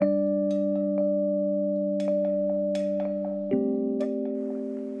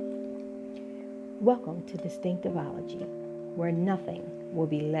Welcome to Distinctiveology, where nothing will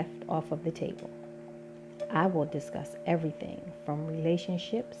be left off of the table. I will discuss everything from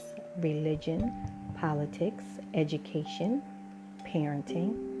relationships, religion, politics, education,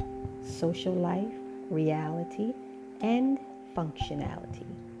 parenting, social life, reality, and functionality.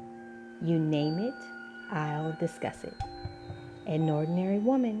 You name it, I'll discuss it. An ordinary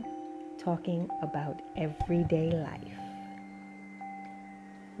woman talking about everyday life.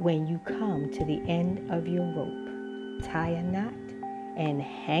 When you come to the end of your rope, tie a knot and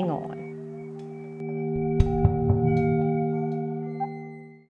hang on.